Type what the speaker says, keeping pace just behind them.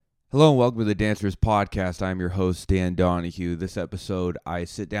Hello and welcome to the Dancers Podcast. I'm your host, Dan Donahue. This episode, I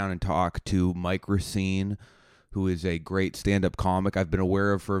sit down and talk to Mike Recine, who is a great stand-up comic I've been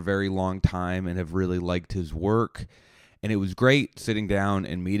aware of for a very long time and have really liked his work. And it was great sitting down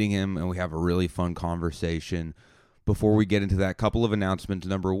and meeting him, and we have a really fun conversation. Before we get into that, couple of announcements.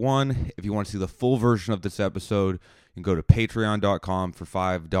 Number one, if you want to see the full version of this episode, you can go to patreon.com for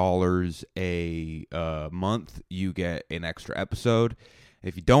 $5 a month. You get an extra episode.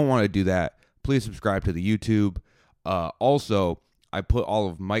 If you don't want to do that, please subscribe to the YouTube. Also, I put all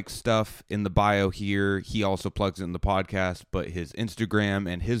of Mike's stuff in the bio here. He also plugs in the podcast, but his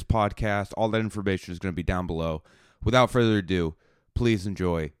Instagram and his podcast, all that information is going to be down below. Without further ado, please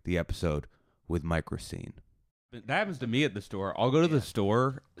enjoy the episode with Mike Recine. That happens to me at the store. I'll go to the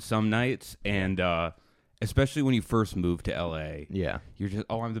store some nights, and especially when you first move to LA, you're just,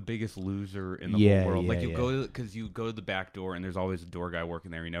 I'm the biggest loser in the whole world. Like because you go to the back door, and there's always a door guy working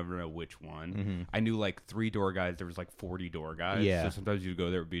there. You never know which one. Mm-hmm. I knew like 3 door guys. There was like 40 door guys. Yeah. So sometimes you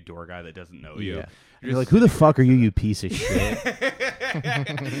go there would be a door guy that doesn't know you. You're like, who the fuck are you, you piece of shit?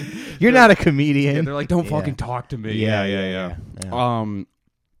 You're not a comedian. Yeah, they're like, don't fucking talk to me. Yeah.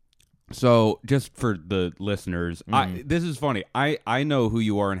 So just for the listeners, this is funny. I know who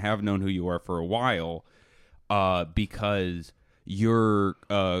you are and have known who you are for a while. Because your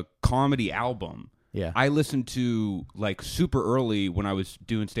comedy album, I listened to like super early when I was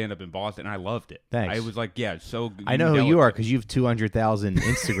doing stand up in Boston, and I loved it. Thanks. I was like, so I know who you are because you have 200,000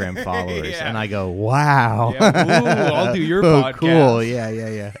 Instagram followers, and I go, wow. I'll do your podcast. Cool.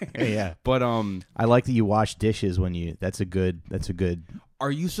 Yeah. But I like that you wash dishes when you. That's a good.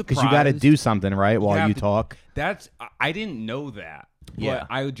 Are you surprised? Because you got to do something right while you talk. I didn't know that. Yeah. But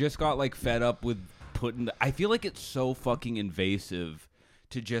I just got like fed up with. I feel like it's so fucking invasive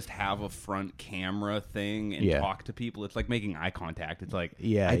to just have a front camera thing and talk to people. It's like making eye contact. It's like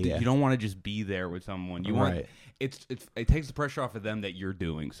you don't want to just be there with someone. You want it takes the pressure off of them that you're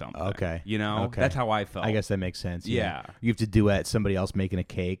doing something. Okay, that's how I felt. I guess that makes sense. Yeah. You have to duet somebody else making a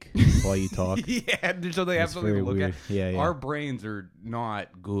cake while you talk. So they have something to look weird. at. Yeah. Our brains are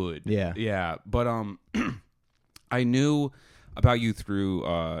not good. Yeah. But I knew about you through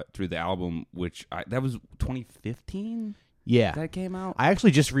the album, which that was 2015. Yeah, that came out. I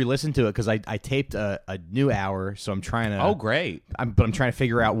actually just re-listened to it because I taped a new hour, so I'm trying to. Oh, great! I'm trying to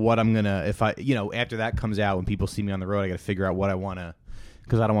figure out what I'm gonna after that comes out, when people see me on the road, I got to figure out what I want to,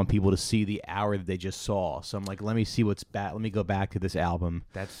 because I don't want people to see the hour that they just saw. So I'm like, let me see what's back. Let me go back to this album.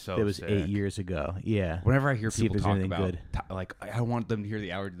 That's so. That was sick. 8 years ago. Yeah. Whenever I hear people talk about good. Like, I want them to hear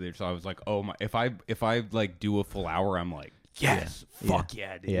the hour today, so I was like, oh my! If I like do a full hour, I'm like. Yes, fuck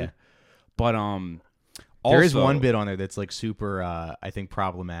yeah, dude. Yeah. But there is one bit on there that's like super, I think,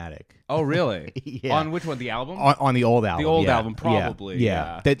 problematic. Oh, really? Yeah. On which one? The album? On the old album. The old album, probably.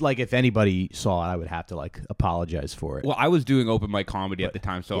 Yeah. That like if anybody saw it, I would have to like apologize for it. Well, I was doing open mic comedy at the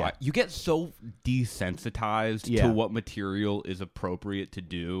time, so you get so desensitized to what material is appropriate to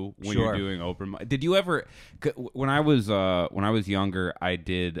do when you're doing open mic. Did you ever? When I was younger, I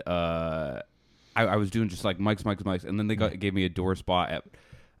did. I was doing just like mics, and then they gave me a door spot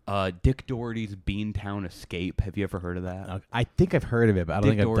at Dick Doherty's Beantown Escape. Have you ever heard of that? I think I've heard of it, but I don't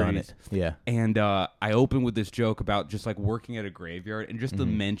think I've done it. Yeah. And I opened with this joke about just like working at a graveyard and just the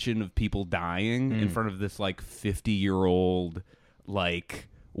mention of people dying in front of this like 50-year-old like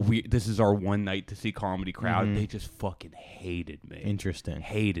this is our one night to see comedy crowd. They just fucking hated me. Interesting.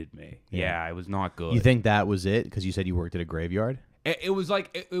 Hated me. Yeah, it was not good. You think that was it? Because you said you worked at a graveyard? It was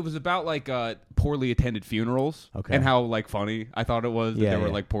like it was about like poorly attended funerals, and how like funny I thought it was that there were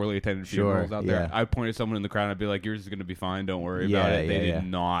like poorly attended funerals out there. I pointed someone in the crowd and I'd be like, "Yours is gonna be fine. Don't worry about it." They did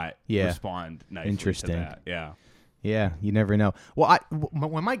not respond nicely to that. Yeah, you never know. Well,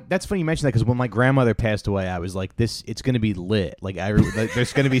 that's funny you mentioned that, because when my grandmother passed away, I was like, it's going to be lit. Like,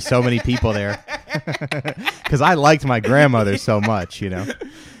 there's going to be so many people there, because I liked my grandmother so much,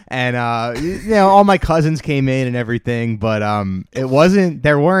 And all my cousins came in and everything, but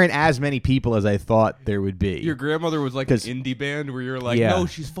there weren't as many people as I thought there would be. Your grandmother was like an indie band where you're like, no,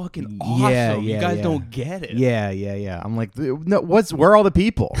 she's fucking awesome. You guys don't get it. Yeah. I'm like, no, where are all the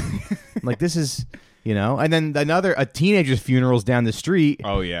people? I'm like, this is. And then a teenager's funeral's down the street.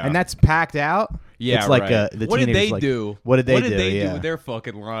 Oh yeah, and that's packed out. Yeah, it's like the what did they do? What did they do with their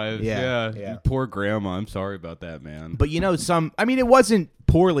fucking lives? Yeah. Poor grandma. I'm sorry about that, man. But it wasn't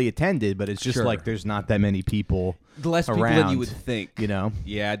poorly attended, but it's just like there's not that many people. Less people around, than you would think.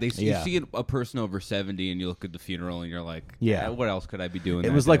 Yeah, you see a person over 70 and you look at the funeral and you're like, what else could I be doing?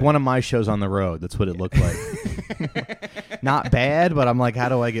 It was like one of my shows on the road. That's what it looked like. not bad, but I'm like, how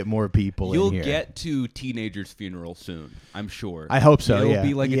do I get more people You'll in here? get to teenagers' funeral soon, I'm sure. I hope so. It'll yeah.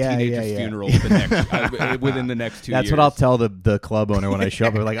 be like a Yeah, teenager's yeah. funeral within the next 2 years. That's what I'll tell the club owner when I show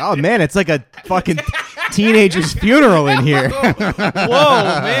up. They're like, oh man, it's like a fucking teenager's funeral in here. Whoa,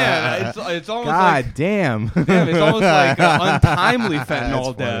 man! It's almost God like damn. damn, it's almost like untimely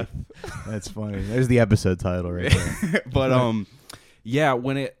fentanyl That's death. That's funny. There's the episode title right there. But yeah,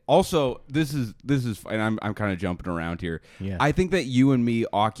 when it also this is and I'm kind of jumping around here. Yeah. I think that you and me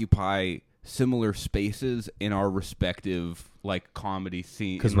occupy similar spaces in our respective like comedy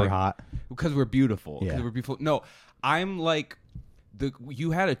scene Because we're like, hot. because we're beautiful. Yeah. Because we're beautiful. No, I'm like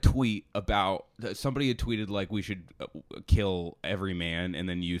you had a tweet about somebody had tweeted like we should kill every man, and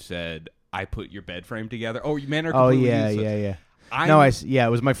then you said I put your bed frame together. Oh, men are completely useless. Yeah. I'm- It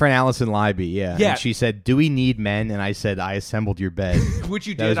was my friend Allison Libby, yeah. Yeah. And she said, do we need men? And I said, I assembled your bed. which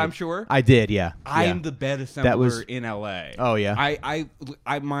you That did, was- I'm sure. I did, yeah. I'm yeah. the bed assembler That was- in LA. Oh, yeah?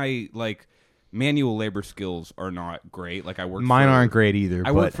 I my like manual labor skills are not great. Like I work. Mine for, aren't great either.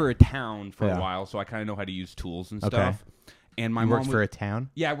 I but worked for a town for Yeah. a while, so I kind of know how to use tools and Okay. stuff. And my you mom worked for a town?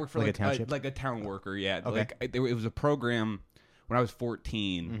 yeah, I worked for like a like township? like a town worker. Yeah, Okay. like it was a program when I was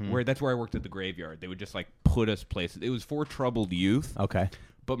 14 where that's where I worked at the graveyard. They would just like put us places. It was for troubled youth. Okay.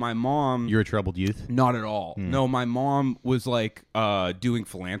 But my mom, You're a troubled youth? not at all. No, my mom was like doing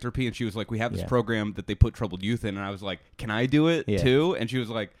philanthropy, and she was like, "We have this Yeah. program that they put troubled youth in," and I was like, "Can I do it Yeah. too?" And she was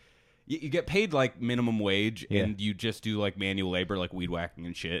like, "You get paid like minimum wage, Yeah. and you just do like manual labor, like weed whacking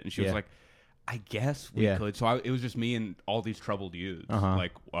and shit." And she was Yeah. like, "I guess we Yeah. could." So it was just me and all these troubled youths,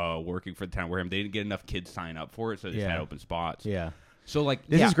 like working for the town where they didn't get enough kids sign up for it, so they just Yeah. had open spots. Yeah. So like,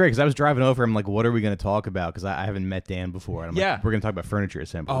 This yeah. is great because I was driving over. I'm like, what are we going to talk about? Because I haven't met Dan before. And I'm Yeah. like, we're going to talk about furniture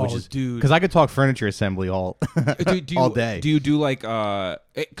assembly. Oh, which is, dude. Because I could talk furniture assembly all all day. Do you do like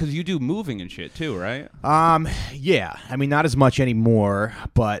because you do moving and shit too, right? Yeah. I mean, not as much anymore,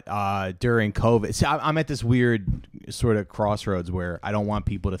 but during COVID, see, I'm at this weird sort of crossroads where I don't want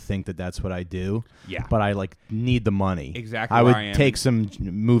people to think that that's what I do. Yeah. But I like need the money. Exactly I where would I am. take some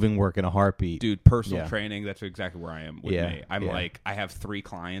moving work in a heartbeat. Dude, personal Yeah. training, that's exactly where I am with Yeah, me. I'm yeah. like, I have 3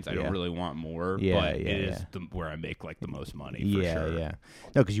 clients. I Yeah. don't really want more, Yeah, but yeah, it is yeah. where I make like the most money for Yeah, sure. yeah.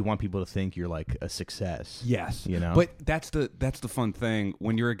 No, because you want people to think you're like a success. Yes. You know? But that's the fun thing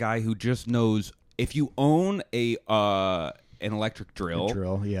when you're a guy who just knows if you own a an electric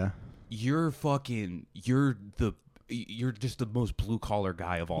drill, yeah. you're just the most blue collar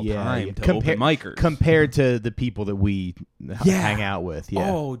guy of all Yeah, time yeah. to open micers. Compared to the people that we hang out with. Yeah.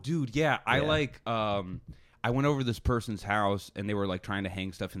 Oh, dude, yeah. I Yeah. like I went over to this person's house and they were like trying to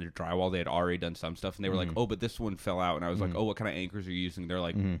hang stuff in their drywall. They had already done some stuff and they were like, "Oh, but this one fell out." And I was like, "Oh, what kind of anchors are you using?" They're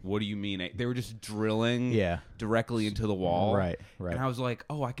like, "What do you mean?" They were just drilling Yeah. directly into the wall. Right. And I was like,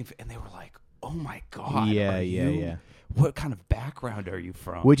 "Oh, I can." And they were like, "Oh my god." Yeah, are yeah, you- yeah. What kind of background are you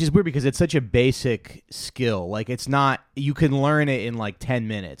from? Which is weird because it's such a basic skill. Like it's not you can learn it in like 10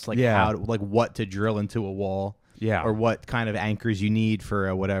 minutes. Like Yeah. how like what to drill into a wall. Yeah. Or what kind of anchors you need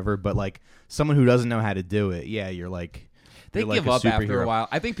for whatever. But like someone who doesn't know how to do it, yeah, you're like They you're give like up after superhero. a while.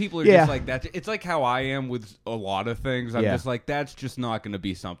 I think people are Yeah. just like that. It's like how I am with a lot of things. I'm Yeah. just like, that's just not going to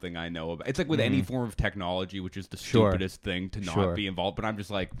be something I know about. It's like with any form of technology, which is the Sure. stupidest thing to not Sure. be involved. But I'm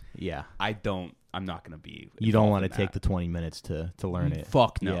just like, Yeah. I'm not going to be. You don't want want to take the 20 minutes to learn it.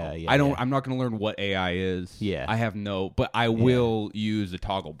 Fuck no. Yeah, yeah, I don't. yeah. I'm not going to learn what AI is. Yeah. I have no. But I will use a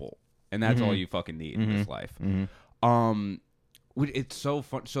toggle bolt, and that's all you fucking need in this life. It's so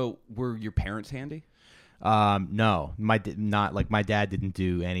fun. So were your parents handy? No, my dad didn't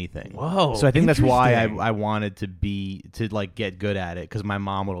do anything. Whoa, So I think that's why interesting. I wanted to like get good at it because my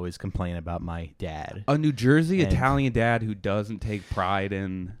mom would always complain about my dad. A New Jersey And- Italian dad who doesn't take pride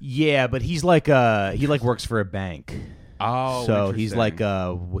in. Yeah, but he's like he like works for a bank. Oh, So he's interesting.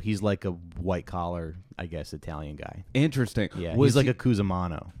 like a white collar, I guess, Italian guy. Interesting. Yeah, Was he's like he- a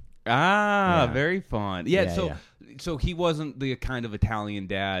Cusimano. Ah, Yeah. very fun. Yeah, Yeah, so yeah. so he wasn't the kind of Italian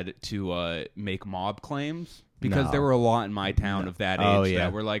dad to make mob claims because No. there were a lot in my town of that age Oh, yeah.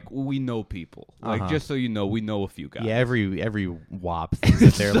 that were like, well, we know people. Like, Uh-huh. just so you know, we know a few guys. Yeah, every wop thinks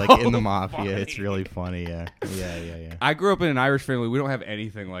that they're like in the mafia. funny. It's really funny. Yeah, yeah. I grew up in an Irish family. We don't have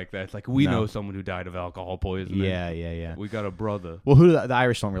anything like that. It's like we No. know someone who died of alcohol poisoning. Yeah. We got a brother. Well, who the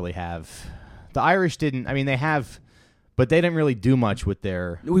Irish don't really have. The Irish didn't. I mean, they have, but they didn't really do much with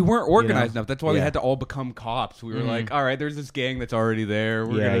their. We weren't organized know? enough. That's why we Yeah. had to all become cops. We were like, all right, there's this gang that's already there.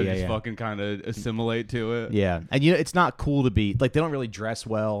 We're Yeah, gonna yeah, just yeah. fucking kind of assimilate to it. Yeah, and it's not cool to be like they don't really dress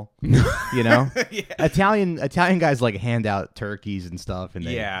well. You know, Italian guys like hand out turkeys and stuff, and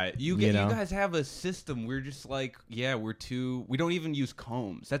they, Yeah, you know? guys have a system. We're just like, yeah, we don't even use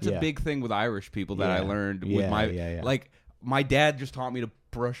combs. That's a Yeah. big thing with Irish people that I Yeah. learned with Yeah, my yeah. like my dad just taught me to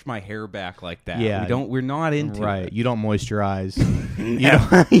brush my hair back like that. Yeah. We're not into it. You don't moisturize.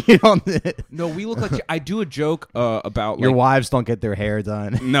 Yeah. You don't. No, we look like I do a joke about Your like, wives don't get their hair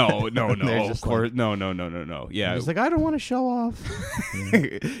done. No, They're of just course, like- no. Yeah, It's like, I don't want to show off.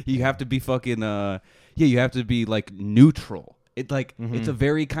 you have to be fucking you have to be like neutral. It's a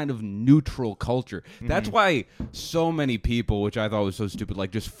very kind of neutral culture. That's why so many people, which I thought was so stupid,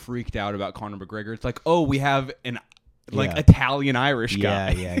 like just freaked out about Conor McGregor. It's like, oh, we have an Italian Irish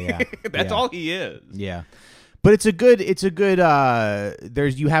guy. Yeah. That's all he is. Yeah. But it's a good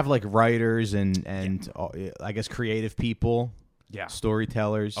there's you have like writers and I guess creative people. Yeah.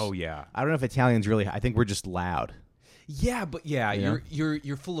 Storytellers. Oh yeah. I don't know if Italians really, I think we're just loud. Yeah, but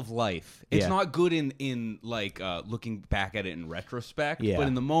you're full of life. It's Yeah. not good in like looking back at it in retrospect. Yeah. But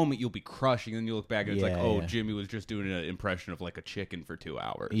in the moment you'll be crushing, and you look back and it's like, Yeah, oh, yeah. Jimmy was just doing an impression of like a chicken for 2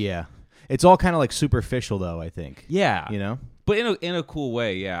 hours. Yeah. It's all kind of like superficial though, I think. Yeah. You know? But in a cool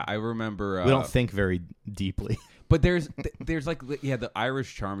way. Yeah, I remember. We don't think very deeply. But there's like the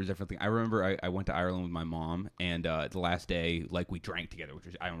Irish charm is a different thing. I remember I went to Ireland with my mom, and the last day like we drank together, which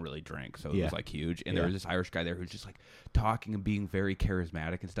is, I don't really drink, so it was like huge. And there was this Irish guy there who's just like talking and being very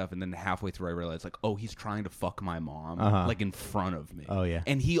charismatic and stuff. And then halfway through, I realized like, oh, he's trying to fuck my mom like in front of me. Oh, yeah.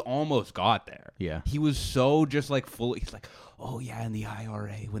 And he almost got there. Yeah. He was so just like full. He's like, oh yeah, and the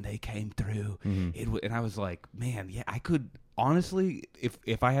IRA when they came through, and I was like, man, yeah, I could. Honestly,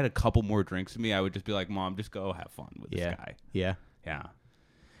 if I had a couple more drinks in me, I would just be like, Mom, just go have fun with this guy. Yeah. Yeah.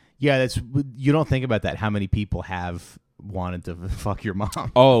 Yeah, that's you don't think about that. How many people have wanted to fuck your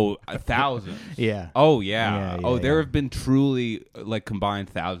mom? Oh, thousands. Yeah. Oh, yeah. Yeah, There have been truly like combined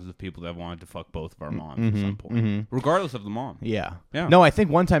thousands of people that have wanted to fuck both of our moms at some point, regardless of the mom. Yeah. Yeah. No, I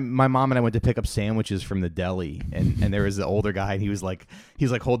think one time my mom and I went to pick up sandwiches from the deli, and there was the older guy, and he was like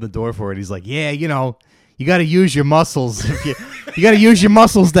holding the door for it. He's like, yeah, you know, you got to use your muscles. You got to use your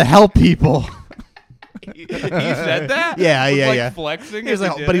muscles to help people. He said that? Yeah, Was, yeah, like, yeah. flexing. He was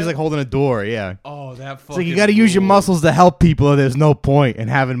like, but he's like holding a door. Yeah. oh, that fucking. It's like you got to use your muscles to help people, or there's no point in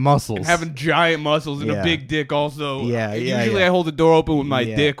having muscles. And having giant muscles and Yeah. a big dick also. Yeah, yeah, Usually yeah. I hold the door open with my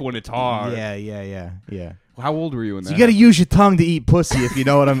Yeah. dick when it's hard. Yeah. How old were you in that? So you got to use your tongue to eat pussy, if you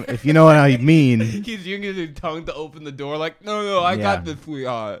know what I mean. He's using his tongue to open the door. Like, no, I got this,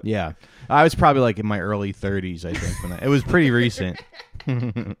 sweetheart. Yeah, I was probably like in my early 30s, I think. It was pretty recent.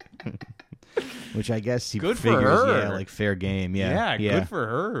 Which I guess he Good for figures, her. yeah, like fair game. Yeah, Good for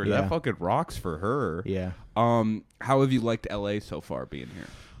her. Yeah. That fucking rocks for her. Yeah. How have you liked LA so far being here?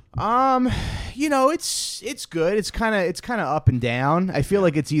 You know, it's good. It's kind of up and down. I feel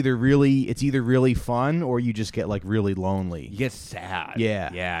like it's either really fun or you just get like really lonely. You get sad.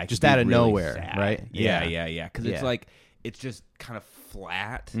 Yeah. it Just can be out of really nowhere, sad. right? Yeah. Yeah. Because Yeah. it's like it's just kind of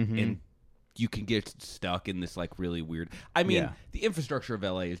flat and you can get stuck in this like really weird. I mean, Yeah. the infrastructure of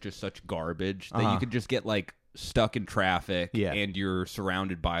LA is just such garbage that you could just get like stuck in traffic and you're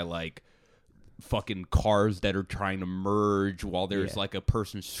surrounded by like fucking cars that are trying to merge while there's like a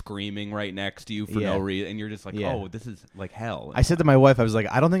person screaming right next to you for no reason, and you're just like, oh, this is like hell. I said to my wife, I was like,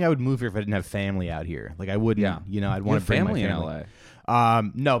 I don't think I would move here if I didn't have family out here. Like I wouldn't, you know, I'd want to bring family my in family LA.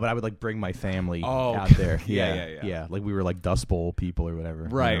 No, but I would like bring my family out okay. there. Yeah. Like we were like Dust Bowl people or whatever.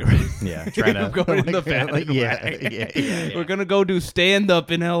 Right, you know? right. Yeah. Trying to Going in the like, van. yeah. We're gonna go do stand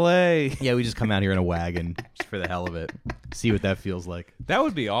up in LA. Yeah, we just come out here in a wagon just for the hell of it. See what that feels like. That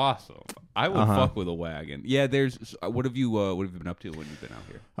would be awesome. I would fuck with a wagon. Yeah, there's. What have you been up to when you've been out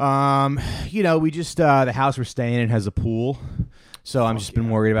here? You know, we just the house we're staying in has a pool, so I'm just been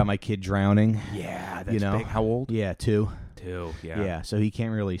worried about my kid drowning. Yeah, that's You know? big. How old? Yeah, 2. Yeah. Yeah, so he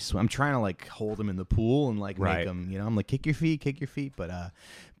can't really swim. I'm trying to like hold him in the pool and like Right. make him, you know, I'm like kick your feet, but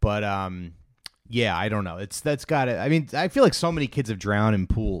yeah, I don't know. That's got it. I mean, I feel like so many kids have drowned in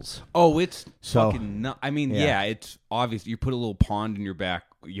pools. Oh, it's So- fucking. I mean, Yeah. it's obvious. You put a little pond in your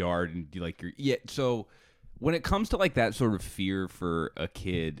backyard and you like your So when it comes to like that sort of fear for a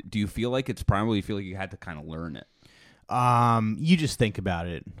kid, do you feel like it's primarily you feel like you had to kind of learn it? You just think about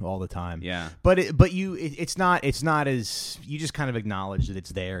it all the time. Yeah. But it's not as you just kind of acknowledge that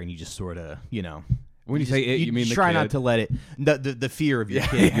it's there and you just sort of, you know. When you say it, you mean the try kid? not to let it the fear of your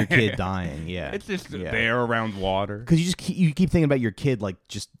kid dying. Yeah, It's just there around water. because you keep thinking about your kid like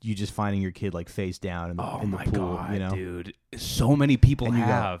you just finding your kid like face down in the, Oh in the my pool. god, you know, dude! So many people And you got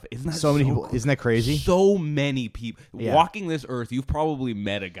have. Isn't that so many people. Isn't that crazy? So many people Yeah. walking this earth. You've probably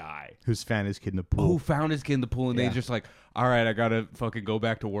met a guy Who's found his kid in the who pool? found his kid in the pool, and Yeah. they just like, all right, I gotta fucking go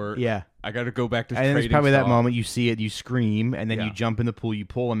back to work. Yeah. I gotta go back to And then there's trading probably that stock. moment you see it, you scream, and then Yeah. you jump in the pool, you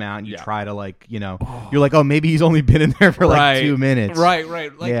pull him out, and you Yeah. try to you're like, oh, maybe he's only been in there for like 2 minutes. Right.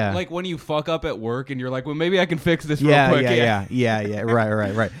 Yeah. Like when you fuck up at work and you're like, well, maybe I can fix this Yeah, real quick.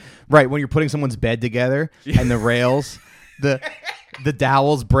 yeah. Right. When you're putting someone's bed together and the rails, the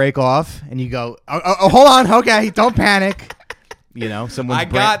dowels break off, and you go, oh, hold on, okay, don't panic. Someone's I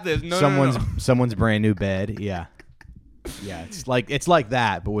got this. No, someone's no. someone's brand new bed. Yeah. Yeah, it's like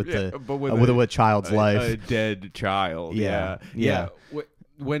that, but with with a child's life. A dead child. Yeah.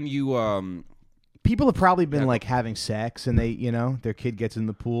 When you People have probably been Yeah. like having sex, and they, their kid gets in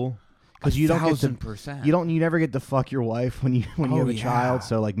the pool because you don't get to, 1,000%. you never get to fuck your wife when you have a yeah. child.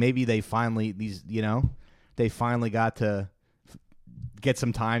 So like maybe they finally they finally got to get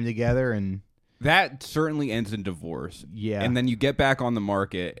some time together, and That certainly ends in divorce. Yeah. And then you get back on the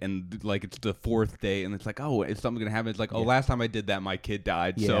market and like it's the 4th day and it's like, oh, is something going to happen? It's like, oh, last time I did that, my kid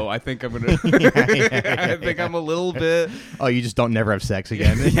died. Yeah. So I think I'm going to, I think I'm a little bit. oh, you just don't never have sex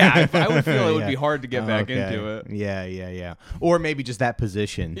again. Yeah. I would feel it would Yeah. be hard to get back Okay. into it. Yeah. Or maybe just that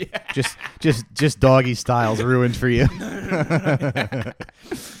position. Just doggy style's ruined for you.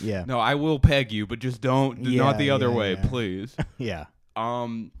 Yeah. No, I will peg you, but just don't, not the other way, please. Yeah.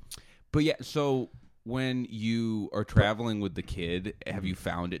 But yeah, so when you are traveling with the kid, have you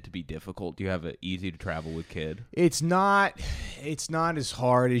found it to be difficult? Do you have it easy to travel with kid? It's not as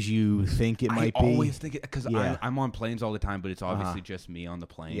hard as you think it might I be. always think it because Yeah. I'm on planes all the time, but it's obviously just me on the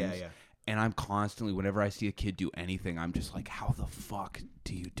planes. Yeah. And I'm constantly, whenever I see a kid do anything, I'm just like, how the fuck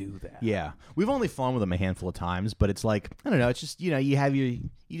do you do that? Yeah. We've only flown with them a handful of times, but it's like, I don't know, it's just, you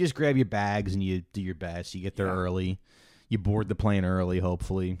just grab your bags and you do your best. You get there early. You board the plane early,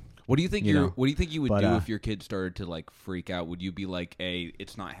 hopefully. What do you think what do you think you would but, do if your kid started to like freak out? Would you be like a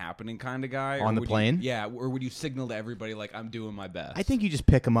it's not happening kind of guy On the plane? Or would you signal to everybody like I'm doing my best? I think you just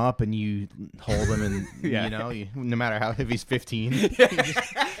pick him up and you hold him, and no matter how if he's 15, you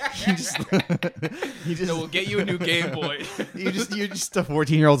just So we'll get you a new Game Boy. you just the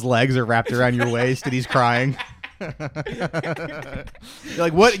 14-year-old's legs are wrapped around your waist and he's crying. You're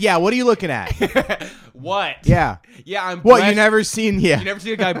like, what? Yeah, what are you looking at? What? Yeah. Yeah, I'm What? You never seen? Yeah. You never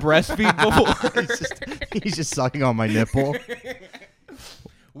seen a guy breastfeed before? he's just sucking on my nipple.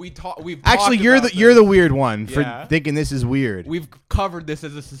 We've Actually, talked you're about you're this. the weird one for Yeah. thinking this is weird. We've covered this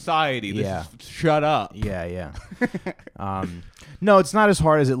as a society. This Yeah. is, shut up. Yeah. No, it's not as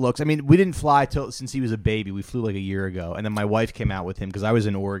hard as it looks. I mean, we didn't fly since he was a baby. We flew like a year ago, and then my wife came out with him because I was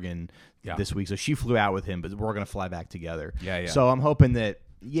in Oregon this week, so she flew out with him. But we're gonna fly back together. Yeah. So I'm hoping that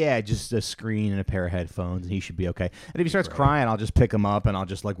just a screen and a pair of headphones, and he should be okay. And if he starts crying, I'll just pick him up and I'll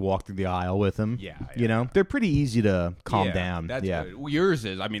just like walk through the aisle with him. Yeah. They're pretty easy to calm down. That's good. Well, yours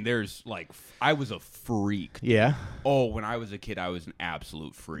is. I mean, there's like I was a freak. Yeah. Oh, when I was a kid, I was an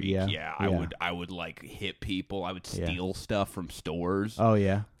absolute freak. Yeah. I would like hit people. I would steal stuff from stores. Oh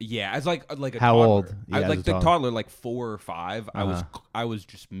yeah. Yeah, as like a How toddler. old? I Yeah, was like as a the toddler. toddler, like 4 or 5. I was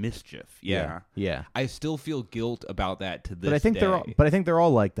just mischief. Yeah. I still feel guilt about that to this But I think day. they're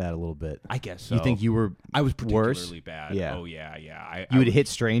all like that a little bit. I guess so. You think you were? I was worse? particularly bad. Yeah. Oh yeah. You would hit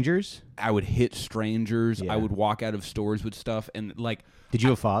strangers? I would hit strangers. Yeah. I would walk out of stores with stuff and like. Did you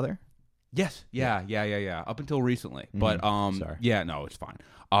have a father? Yes. Yeah. Up until recently, but Sorry. yeah, no, it's fine.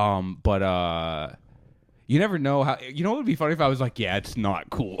 But you never know how. You know what would be funny if I was like, yeah, it's not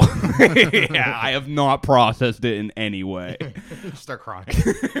cool. Yeah, I have not processed it in any way. Start crying.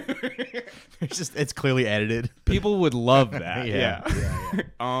 It's clearly edited. People would love that. Yeah.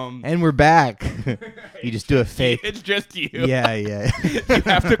 And we're back. You just do a fake. it's just you. Yeah. You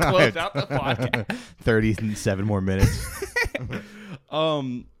have to close out the podcast. 37 more minutes.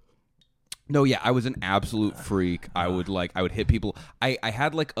 No, yeah, I was an absolute freak. I would hit people. I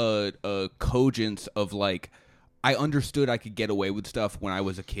had like a cogence of like I understood I could get away with stuff when I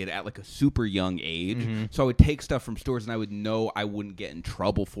was a kid at like a super young age. Mm-hmm. So I would take stuff from stores and I would know I wouldn't get in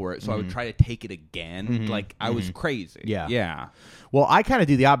trouble for it. So I would try to take it again. Like I was crazy. Yeah. Yeah. Well, I kind of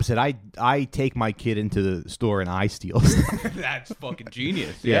do the opposite. I take my kid into the store and I steal stuff. That's fucking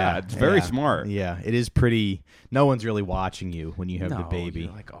genius. Yeah. It's very smart. Yeah, it is pretty. No one's really watching you when you have the baby.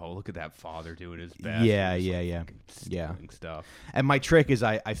 You're like, oh, look at that father doing his best. Yeah. Stealing stuff. And my trick is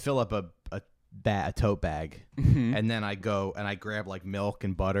I fill up a tote bag, Mm-hmm. and then I go and I grab like milk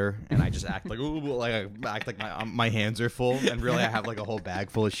and butter, and I just act like my hands are full, and really I have like a whole bag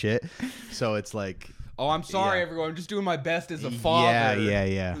full of shit. So it's like Oh, I'm sorry, Yeah. everyone. I'm just doing my best as a father.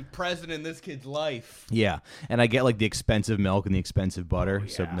 Yeah. Who's present in this kid's life. Yeah, and I get like the expensive milk and the expensive butter,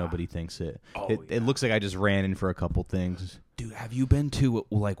 so yeah. nobody thinks it. Oh, It looks like I just ran in for a couple things. Dude, have you been to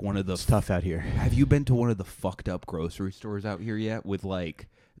like one of the It's tough out here. Have you been to one of the fucked up grocery stores out here yet with like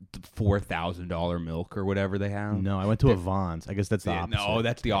 $4,000 milk or whatever they have? No, I went to a Vons. I guess that's the opposite. No,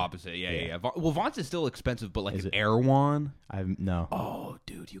 that's the opposite. Yeah. Well, Vons is still expensive, but like Is an it? Erewhon. No. Oh,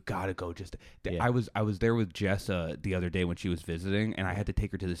 dude, you gotta go. Yeah. I was there with Jessa the other day when she was visiting, and I had to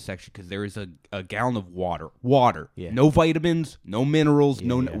take her to this section because there is a gallon of water. Yeah. No vitamins, no minerals,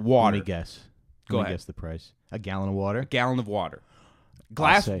 no water. Let me guess. Go Let me ahead. guess the price. A gallon of water. A gallon of water.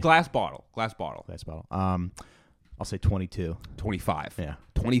 Glass say- bottle. Glass bottle. I'll say 22. 25. Yeah.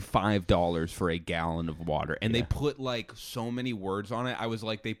 $25 for a gallon of water, and they put like so many words on it. I was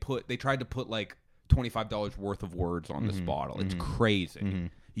like, they tried to put like $25 worth of words on this bottle. It's crazy.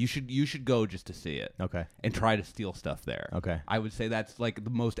 You should go just to see it. Okay. And try to steal stuff there. Okay. I would say that's like the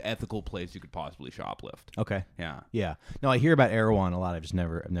most ethical place you could possibly shoplift. Okay. Yeah. Yeah. No, I hear about Erewhon a lot. I've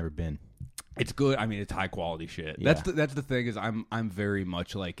never been. It's good. I mean, it's high quality shit. Yeah. That's the thing is I'm very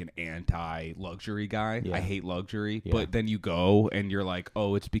much like an anti luxury guy. Yeah. I hate luxury, Yeah. but then you go and you're like,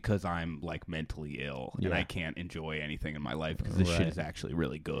 oh, it's because I'm like mentally ill and Yeah. I can't enjoy anything in my life because this shit Right. is actually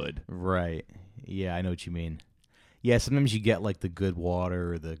really good. Right. Yeah, I know what you mean. Yeah, sometimes you get like the good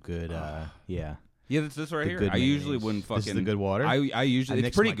water or the good yeah. Yeah, that's this right The here. good I usually mayonnaise. wouldn't fucking. This is the good water? I usually I it's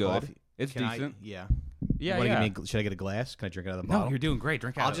mix pretty my good. coffee. It's Can decent. Yeah. Yeah, You wanna yeah. give me should I get a glass? Can I drink it out of the No, bottle? you're doing great.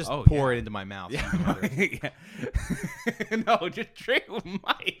 Drink out. I'll of- just oh, pour yeah. it into my mouth. Yeah. No, just drink with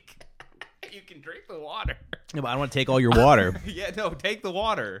Mike. You can drink the water. No, but I don't want to take all your water. Yeah, no, take the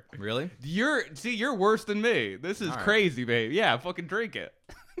water. Really? You're worse than me. This is All right. crazy, babe. Yeah, fucking drink it.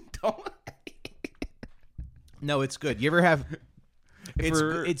 Don't. No, it's good. You ever have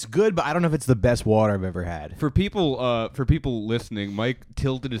For- it's good, but I don't know if it's the best water I've ever had. For people listening, Mike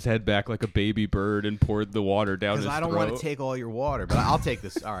tilted his head back like a baby bird and poured the water down his Because I don't throat. want to take all your water, but I'll take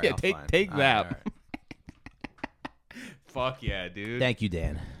this. All right, Yeah, I'll take fine. that. All right. Fuck yeah, dude. Thank you,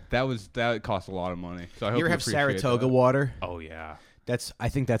 Dan. That cost a lot of money. So I hope You ever have appreciate Saratoga that. water? Oh yeah. I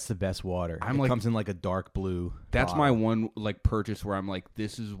think that's the best water. I'm it like- comes in like a dark blue. That's bottle. my one like purchase where I'm like,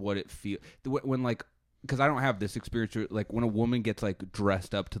 this is what it feels when like, because I don't have this experience. Like when a woman gets like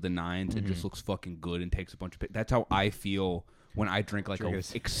dressed up to the nines and just looks fucking good and takes a bunch of. That's how I feel when I drink like Drink a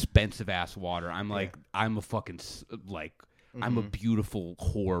it. expensive ass water. I'm like, I'm a fucking like, I'm a beautiful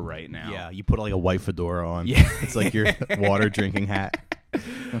whore right now. Yeah, you put like a white fedora on. Yeah. It's like your water drinking hat.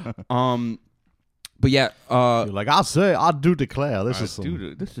 But yeah, You're like, I do declare this is some,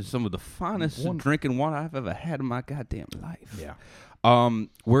 dude, this is some of the finest drinking water I've ever had in my goddamn life. Yeah.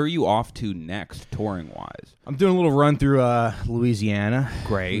 Where are you off to next, touring wise? I'm doing a little run through Louisiana.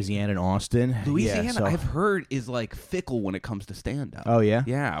 Great. Louisiana and Austin. Louisiana, Yeah, so- I've heard, is like fickle when it comes to stand up. Oh yeah.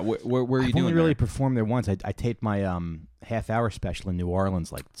 Yeah, where are you I've doing? only really there? performed there once. I taped my half-hour special in New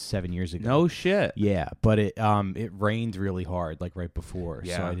Orleans like 7 years ago. No shit. Yeah, but it rained really hard like right before, so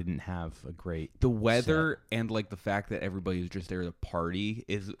Yeah. I didn't have a great. The weather and like the fact that everybody's just there to party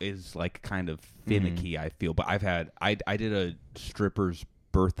is like kind of finicky. I feel, but I did a stripper's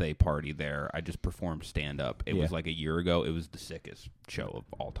birthday party there. I just performed stand up. It was like a year ago. It was the sickest show of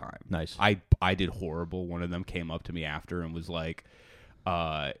all time. Nice. I did horrible. One of them came up to me after and was like,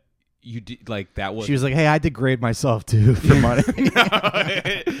 you did like that was. She was like, "Hey, I degrade myself too for money."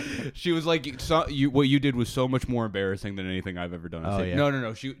 She was like, what you did was so much more embarrassing than anything I've ever done. I Oh, said, yeah.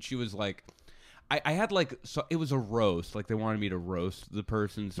 No. She was like, I had like, so it was a roast. Like they wanted me to roast the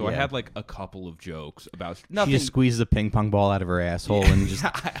person, so I Yeah. had like a couple of jokes about She nothing. just squeezes a ping pong ball out of her asshole and just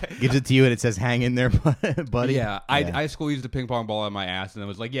gives it to you, and it says, "Hang in there, buddy." Yeah, I squeezed a ping pong ball out of my ass and I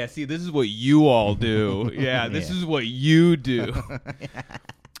was like, yeah, see, this is what you all do. Yeah, this Yeah. is what you do.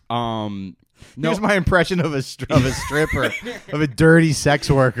 No, Here's my impression of a stripper, of a dirty sex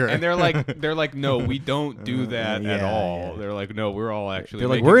worker. and they're like, no, we don't do that at Yeah, all. yeah. They're like, no, we're all actually. They're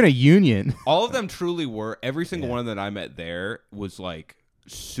like, making- "We're in a union." all of them truly were. Every single Yeah. one that I met there was like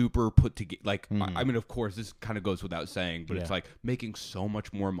super put together. Like, I mean, of course, this kind of goes without saying, but it's Yeah. like making so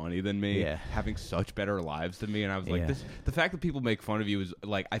much more money than me, Yeah. having such better lives than me, and I was like, Yeah. the fact that people make fun of you is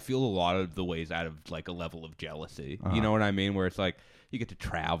like, I feel a lot of the ways out of like a level of jealousy. Uh-huh. You know what I mean? Where it's like you get to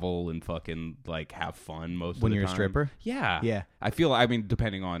travel and fucking like have fun most of When the you're a time. stripper? Yeah, Yeah. I feel. I mean,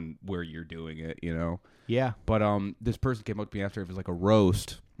 depending on where you're doing it, you know. Yeah. But this person came up to me after it was like a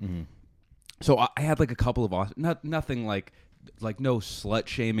roast. Mm-hmm. So I had like a couple of nothing like no slut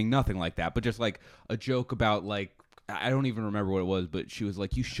shaming, nothing like that, but just like a joke about like I don't even remember what it was, but she was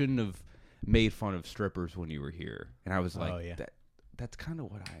like, you shouldn't have made fun of strippers when you were here, and I was like, Oh, yeah. that's kind of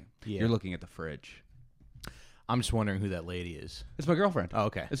what I. Yeah. You're looking at the fridge. I'm just wondering who that lady is. It's my girlfriend. Oh,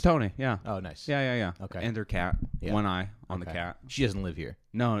 okay. It's Tony. Yeah. Oh, nice. Yeah. Okay. And her cat. Yeah. One eye on the Okay. cat. She doesn't live here.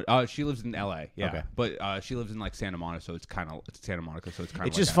 No, she lives in L.A. Yeah, Okay. but she lives in like Santa Monica, so it's Santa Monica, so it's kind of.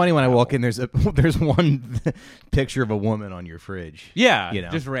 It's like just funny when I walk in. There's one picture of a woman on your fridge. Yeah, you know?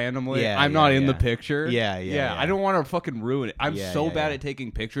 just randomly. Yeah, I'm yeah, not in the yeah. picture. Yeah. I don't want to fucking ruin it. I'm Yeah, so yeah, bad yeah. at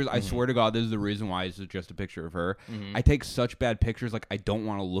taking pictures. I swear to God, this is the reason why it's just a picture of her. Mm-hmm. I take such bad pictures. Like I don't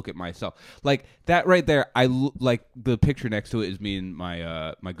want to look at myself. Like that right there. Like the picture next to it is me and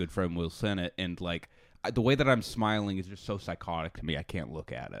my good friend Will Sennett, and like the way that I'm smiling is just so psychotic to me. I can't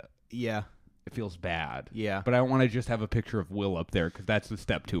look at it. Yeah. It feels bad. Yeah. But I want to just have a picture of Will up there because that's the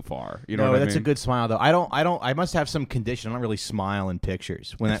step too far. You know No, what I mean? that's a good smile though. I must have some condition. I don't really smile in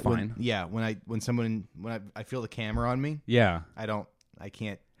pictures. That's fine. When I feel the camera on me, Yeah. I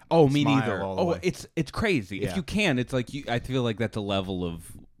can't. Oh, me smile neither. all the Oh, way. it's crazy. Yeah. If you can, it's like I feel like that's a level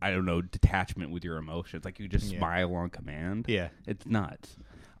of detachment with your emotions. Like you just smile on command. Yeah. It's nuts.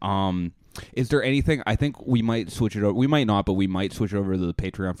 Is there anything? I think we might switch it over. We might not, but we might switch it over to the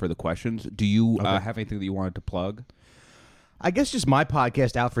Patreon for the questions. Do you have anything that you wanted to plug? I guess just my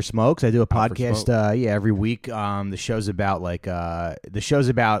podcast, Out for Smokes. I do a podcast, every week. The show's about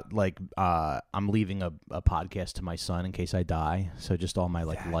I'm leaving a podcast to my son in case I die. So just all my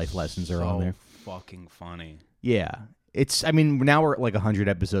life lessons are on there. Fucking funny. Yeah. Now we're at 100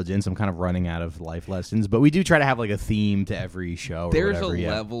 episodes in, so I'm kind of running out of life lessons. But we do try to have a theme to every show. There's a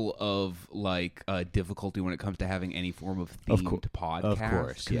level of difficulty when it comes to having any form of themed podcast. Of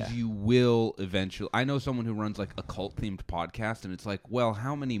course, yeah. Because you will eventually. I know someone who runs a cult themed podcast, and it's like, well,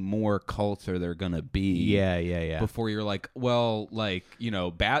 how many more cults are there gonna be? Yeah. Before you're like, well,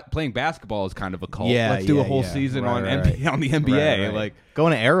 playing basketball is kind of a cult. Yeah, Let's do a whole yeah. season Right, on right. on the NBA. Right. Like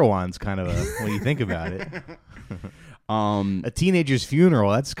going to Erewhon's kind of a when you think about it. a A teenager's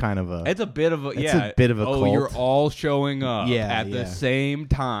funeral. That's kind of a. It's a bit of a a bit of a cult. you're all showing up at the same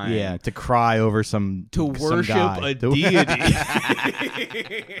time. Yeah, to cry over some worship guy. a deity.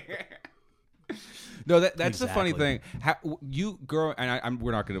 No, that's the funny thing. You grow, and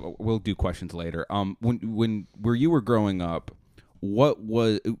we're not gonna. We'll do questions later. When you were growing up, what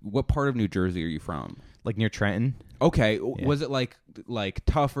part of New Jersey are you from? Near Trenton. Okay, was it like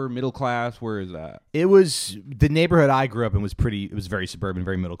tougher, middle class? Where is that? It was the neighborhood I grew up in was pretty. It was very suburban,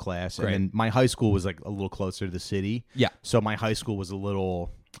 very middle class, Right. and then my high school was a little closer to the city. Yeah. So my high school was a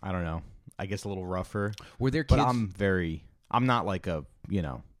little, I don't know, I guess a little rougher. Were there kids? But I'm not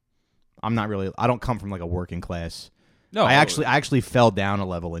I'm not really. I don't come from a working class. No, I actually fell down a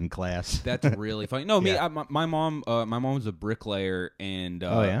level in class. That's really funny. No, me, Yeah. my mom was a bricklayer, and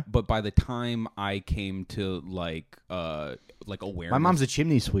Oh, yeah? But by the time I came to awareness, My mom's a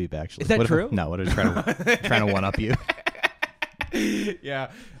chimney sweep. Actually, Is that true? No, what are trying to one up you?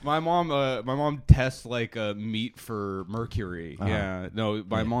 Yeah, my mom tests meat for mercury. Uh-huh. Yeah, no,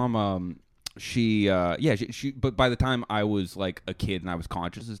 my mom she but by the time I was a kid and I was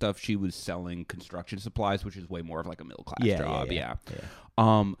conscious and stuff, she was selling construction supplies, which is way more of a middle class job. Yeah.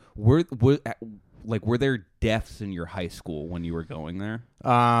 Were there deaths in your high school when you were going there?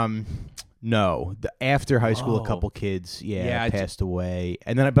 No. After high school, a couple kids, passed away,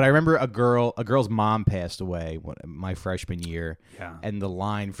 and then but I remember a girl's mom passed away my freshman year. Yeah. And the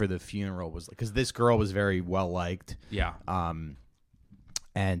line for the funeral was because this girl was very well liked. Yeah.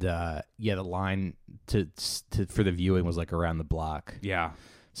 And the line for the viewing was around the block. Yeah.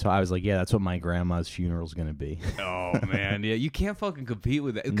 So I was like, yeah, that's what my grandma's funeral's gonna be. Oh man, yeah, you can't fucking compete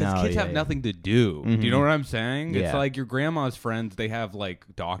with that because No, kids have nothing to do. Mm-hmm. Do you know what I'm saying? It's Yeah. like your grandma's friends; they have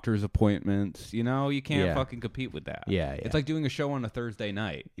doctor's appointments. You know, you can't Yeah. fucking compete with that. Yeah. It's like doing a show on a Thursday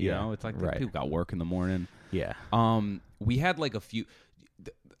night. You know, it's like right. people got work in the morning. Yeah. We had a few.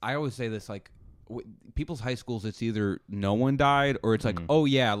 I always say this people's high schools, it's either no one died or it's oh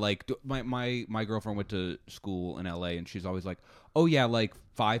yeah, my girlfriend went to school in LA and she's always like, oh yeah,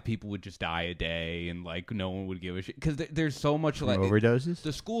 5 people would just die a day and no one would give a shit because there's so much overdoses.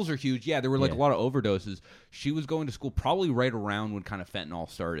 The schools are huge. Yeah, there were a lot of overdoses. She was going to school probably right around when kind of fentanyl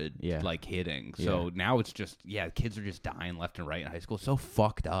started hitting. So now it's just kids are just dying left and right in high school. It's so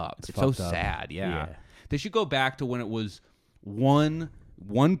fucked up. It's so sad. Yeah. They should go back to when it was one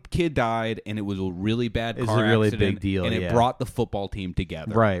kid died, and it was a really bad car a really accident, big deal, and it brought the football team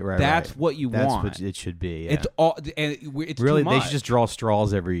together. Right. That's what you That's want. what it should be. Yeah. It's all, and it's really too much. they should just draw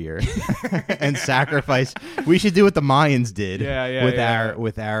straws every year and sacrifice. We should do what the Mayans did.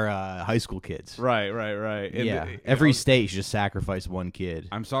 With our high school kids. Right. And every state should just sacrifice one kid.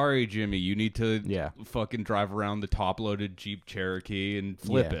 I'm sorry, Jimmy. You need to fucking drive around the top-loaded Jeep Cherokee and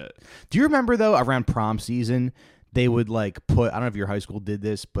flip it. Do you remember though around prom season? they would like put. I don't know if your high school did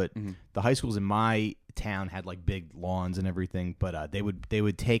this, but Mhm. the high schools in my town had like big lawns and everything. But they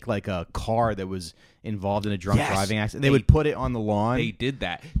would take like a car that was involved in a drunk Yes. driving accident. They would put it on the lawn. They did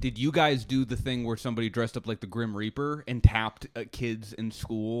that. Did you guys do the thing where somebody dressed up like the Grim Reaper and tapped kids in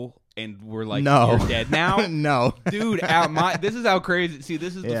school and were like, No. "You're dead now"? No. Dude, this is how crazy. See,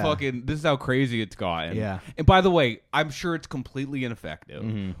 this is Yeah. this is how crazy it's gotten. Yeah. And by the way, I'm sure it's completely ineffective.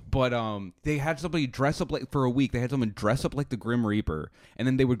 Mm-hmm. But they had somebody dress up like for a week. They had someone dress up like the Grim Reaper, and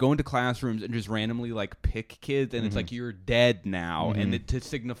then they would go into classrooms and just randomly like pick kids, and it's like you're dead now, and to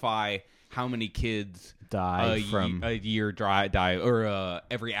signify how many kids Die from a year die or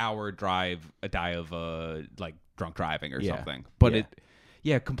every hour die of like drunk driving or Yeah. something. But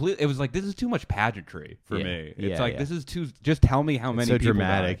Yeah. completely. It was like, this is too much pageantry for Yeah. me. Yeah, It's like, yeah. this is too. Just tell me how many. so people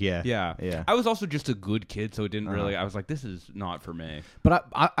dramatic. died. Yeah. yeah. Yeah. I was also just a good kid, so it didn't really. I was like, this is not for me. But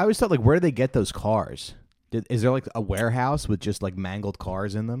I always thought, like, where do they get those cars? Is there like a warehouse with just like mangled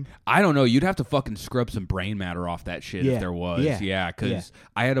cars in them? I don't know. You'd have to fucking scrub some brain matter off that shit Yeah. if there was. Yeah. Because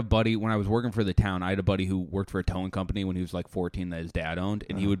I had a buddy when I was working for the town. I had a buddy who worked for a towing company when he was like 14 that his dad owned,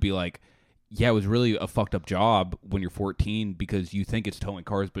 and he would be like, yeah, it was really a fucked up job when you're 14 because you think it's towing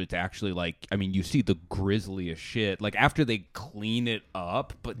cars, but it's actually like, I mean, you see the grisliest shit. Like after they clean it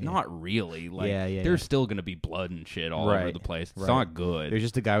up, but not really. Like there's still going to be blood and shit all over the place. It's not good. There's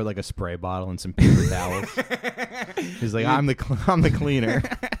just a guy with like a spray bottle and some paper towels. He's like, I'm the cleaner.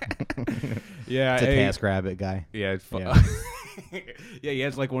 Yeah, It's a TaskRabbit guy. Yeah, it's Yeah. yeah, he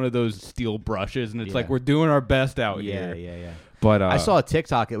has like one of those steel brushes, and it's Yeah. like, we're doing our best out Yeah, here. yeah. But I saw a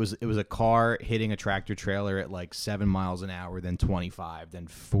TikTok. It was a car hitting a tractor trailer at like 7 miles an hour, then 25, then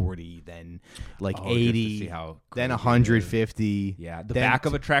 40, then like just to 80, see how then crazy it is. 150. Yeah, the then back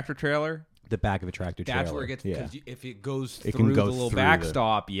of a tractor trailer. the back of a tractor trailer. That's where it gets. Yeah. Because if it goes It through can go the little through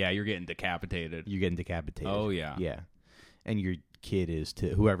backstop, yeah, you're getting decapitated. You're getting decapitated. Oh, yeah. Yeah. And your kid is too.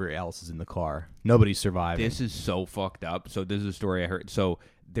 Whoever else is in the car. Nobody's surviving. This is so fucked up. So this is a story I heard. So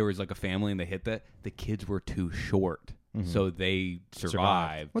there was like a family and they hit that. The kids were too short. So they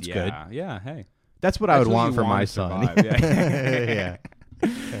survived. That's yeah. good. Yeah, hey. That's what I would That's what want you for my to son. survive. Yeah.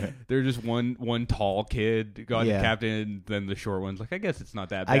 They're just one tall kid got Yeah. decapitated, and then the short one's like, I guess it's not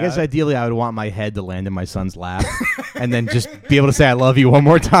that bad. I guess ideally I would want my head to land in my son's lap and then just be able to say I love you one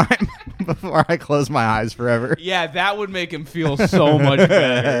more time before I close my eyes forever. Yeah, that would make him feel so much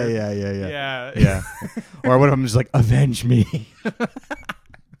better. Yeah. Or what if I'm just like, avenge me?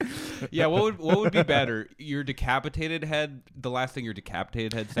 Yeah, what would be better? Your decapitated head, the last thing your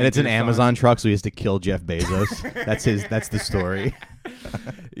decapitated head said. And it's to an your son? Amazon truck, so he has to kill Jeff Bezos. That's the story.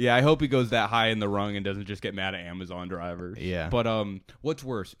 Yeah, I hope he goes that high in the rung and doesn't just get mad at Amazon drivers. Yeah. But what's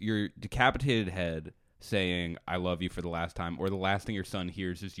worse? Your decapitated head saying I love you for the last time, or the last thing your son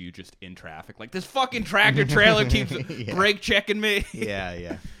hears is you just in traffic. Like, this fucking tractor trailer keeps brake checking me. Yeah.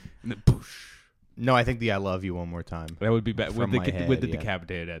 And then poosh. No, I think the I love you one more time. That would be better From with my the head,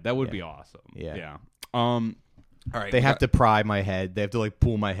 decapitated head. That would be awesome. Yeah. All right. They have to pry my head. They have to like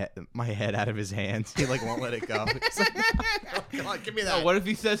pull my head out of his hands. He like won't let it go. It's like, oh, come on, give me that. Oh, what if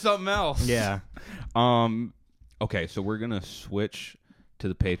he says something else? Yeah. Okay, so we're gonna switch to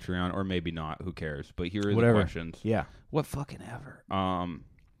the Patreon, or maybe not. Who cares? But here are Whatever. the questions. Yeah. What fucking ever. All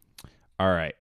right.